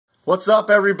What's up,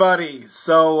 everybody?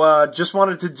 So just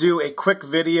wanted to do a quick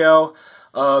video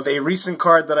of a recent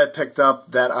card that I picked up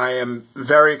that I am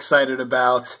very excited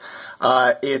about.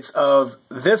 It's of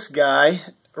this guy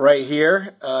right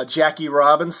here, Jackie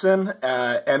Robinson,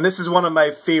 and this is one of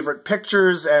my favorite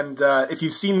pictures, and if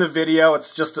you've seen the video, it's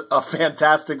just a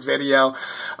fantastic video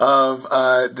of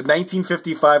the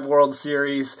 1955 World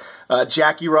Series.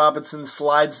 Jackie Robinson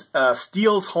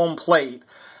steals home plate.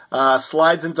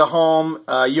 Slides into home,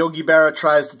 Yogi Berra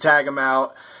tries to tag him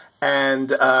out, and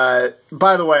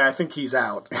by the way, I think he's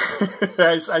out.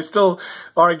 I still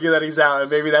argue that he's out,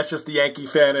 and maybe that's just the Yankee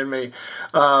fan in me.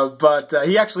 But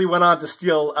he actually went on to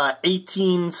steal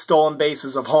 18 stolen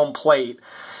bases of home plate,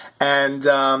 and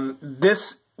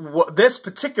this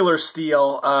particular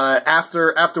steal,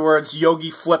 afterwards, Yogi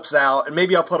flips out, and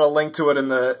maybe I'll put a link to it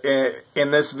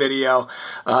in this video.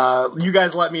 You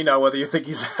guys let me know whether you think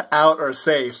he's out or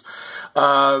safe.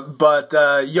 But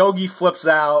Yogi flips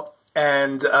out,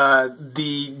 and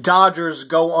the Dodgers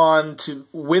go on to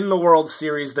win the World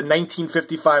Series, the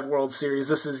 1955 World Series.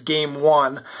 This is Game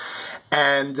 1.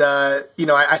 And,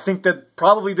 I think that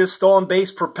probably this stolen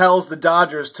base propels the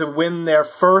Dodgers to win their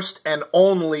first and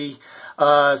only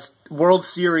World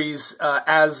Series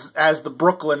as the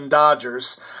Brooklyn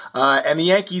Dodgers. And the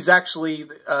Yankees actually,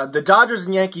 the Dodgers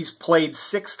and Yankees played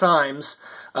 6 times.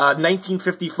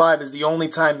 1955 is the only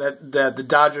time that the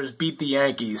Dodgers beat the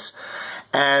Yankees.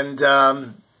 And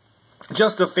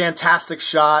just a fantastic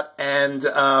shot. And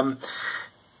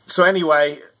so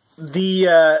anyway,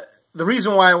 the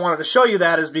reason why I wanted to show you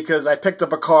that is because I picked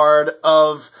up a card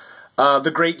of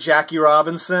the great Jackie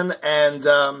Robinson, and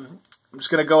I'm just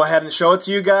going to go ahead and show it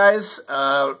to you guys,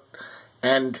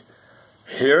 and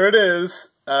here it is.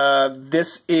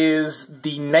 This is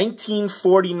the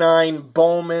 1949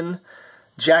 Bowman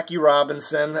Jackie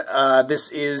Robinson. This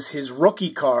is his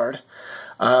rookie card,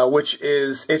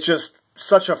 it's just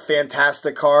such a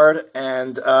fantastic card,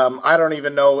 and I don't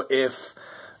even know if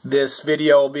this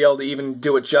video will be able to even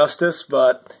do it justice,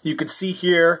 but you can see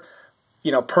here,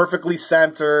 perfectly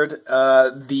centered.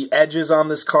 The edges on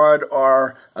this card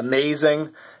are amazing,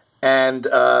 and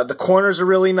the corners are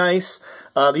really nice.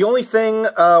 The only thing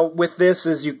with this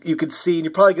is you could see, and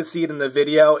you probably could see it in the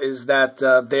video, is that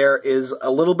there is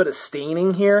a little bit of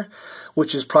staining here,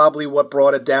 which is probably what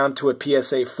brought it down to a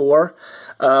PSA 4.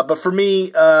 But for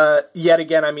me, yet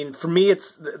again, for me,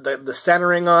 it's the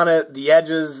centering on it, the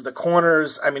edges, the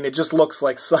corners. It just looks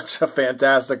like such a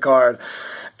fantastic card.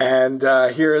 And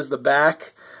here is the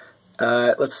back.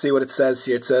 Let's see what it says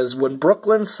here. It says, when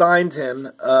Brooklyn signed him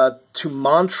to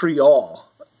Montreal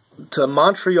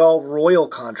Royal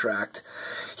contract,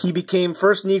 he became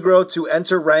first Negro to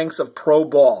enter ranks of pro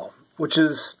ball, which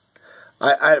is,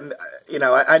 I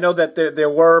know that there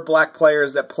were black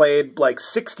players that played like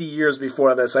 60 years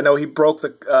before this. I know he broke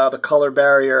the color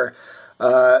barrier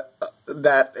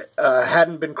that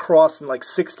hadn't been crossed in like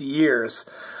 60 years.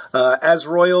 As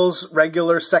Royals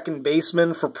regular second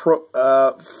baseman for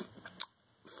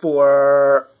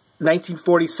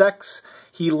 1946,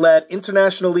 he led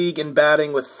International League in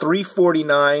batting with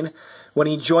 .349. When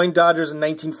he joined Dodgers in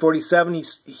 1947,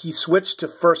 he switched to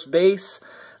first base,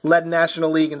 led National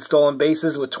League in stolen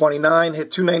bases with 29, hit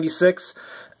 .296,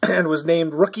 and was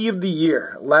named Rookie of the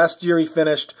Year. Last year he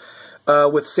finished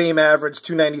with same average,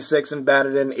 .296, and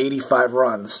batted in 85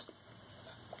 runs.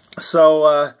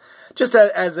 So, just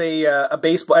as a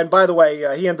baseball, and by the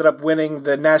way, he ended up winning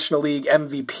the National League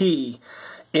MVP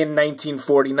in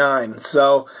 1949.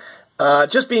 So,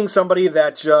 just being somebody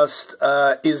that just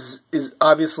is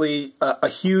obviously a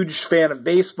huge fan of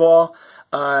baseball,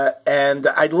 and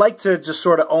I'd like to just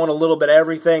sort of own a little bit of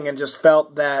everything, and just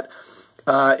felt that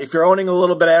if you're owning a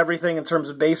little bit of everything in terms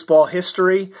of baseball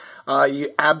history, you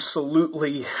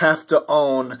absolutely have to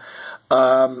own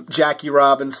Jackie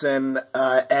Robinson,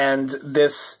 and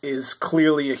this is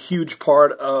clearly a huge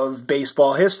part of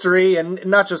baseball history, and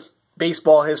not just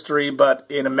baseball history, but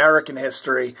in American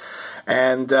history.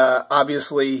 And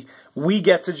obviously, we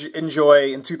get to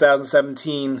enjoy in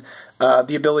 2017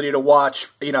 the ability to watch,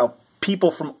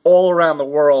 people from all around the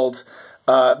world,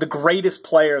 the greatest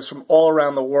players from all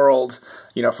around the world,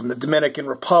 from the Dominican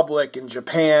Republic and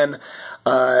Japan,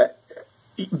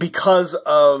 because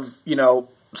of,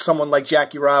 someone like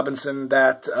Jackie Robinson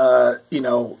that,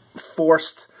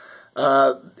 forced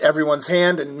everyone's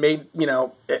hand and made,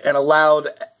 and allowed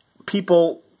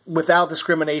people without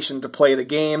discrimination to play the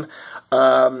game.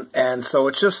 And so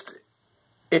it's just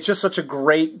such a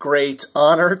great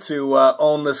honor to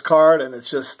own this card, and it's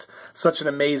just such an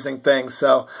amazing thing.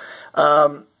 So,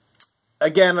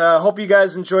 again, hope you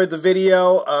guys enjoyed the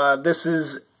video. This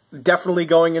is definitely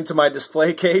going into my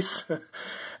display case.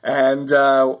 And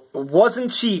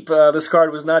wasn't cheap. This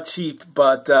card was not cheap,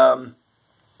 but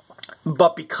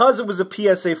because it was a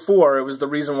PSA 4, it was the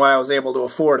reason why I was able to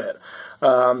afford it.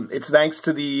 It's thanks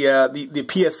to the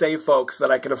PSA folks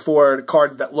that I could afford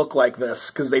cards that look like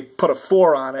this, because they put a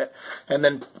 4 on it, and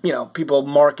then, you know, people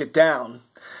mark it down.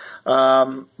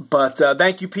 But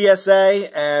thank you, PSA,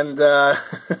 and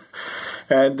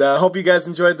and hope you guys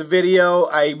enjoyed the video.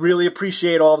 I really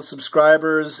appreciate all the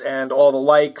subscribers and all the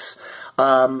likes.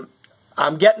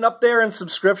 I'm getting up there in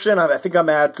subscription. I think I'm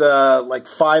at like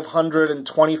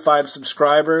 525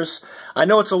 subscribers. I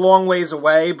know it's a long ways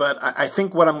away, but I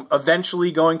think what I'm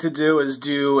eventually going to do is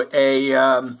do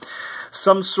a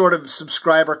some sort of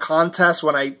subscriber contest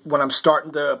when I'm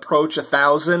starting to approach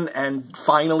 1,000, and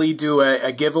finally do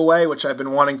a giveaway, which I've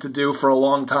been wanting to do for a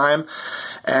long time.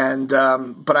 And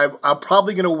but I'm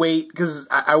probably going to wait, because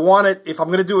I want it. If I'm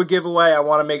going to do a giveaway, I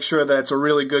want to make sure that it's a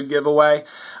really good giveaway.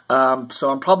 So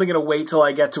I'm probably going to wait till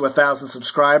I get to 1,000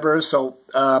 subscribers. So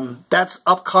that's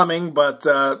upcoming, but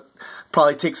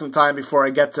probably take some time before I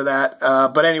get to that.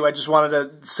 But anyway, I just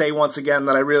wanted to say once again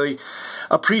that I really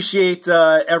appreciate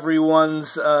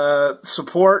everyone's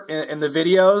support in the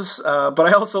videos. But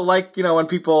I also like, you know, when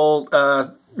people,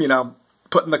 you know,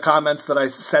 put in the comments that I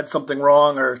said something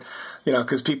wrong, or, you know,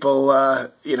 because people,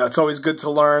 you know, it's always good to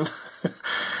learn.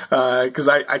 Because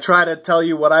I try to tell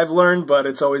you what I've learned, but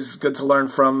it's always good to learn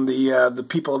from the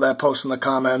people that post in the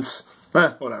comments.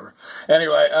 Whatever.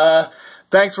 Anyway,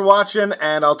 thanks for watching,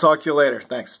 and I'll talk to you later.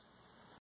 Thanks.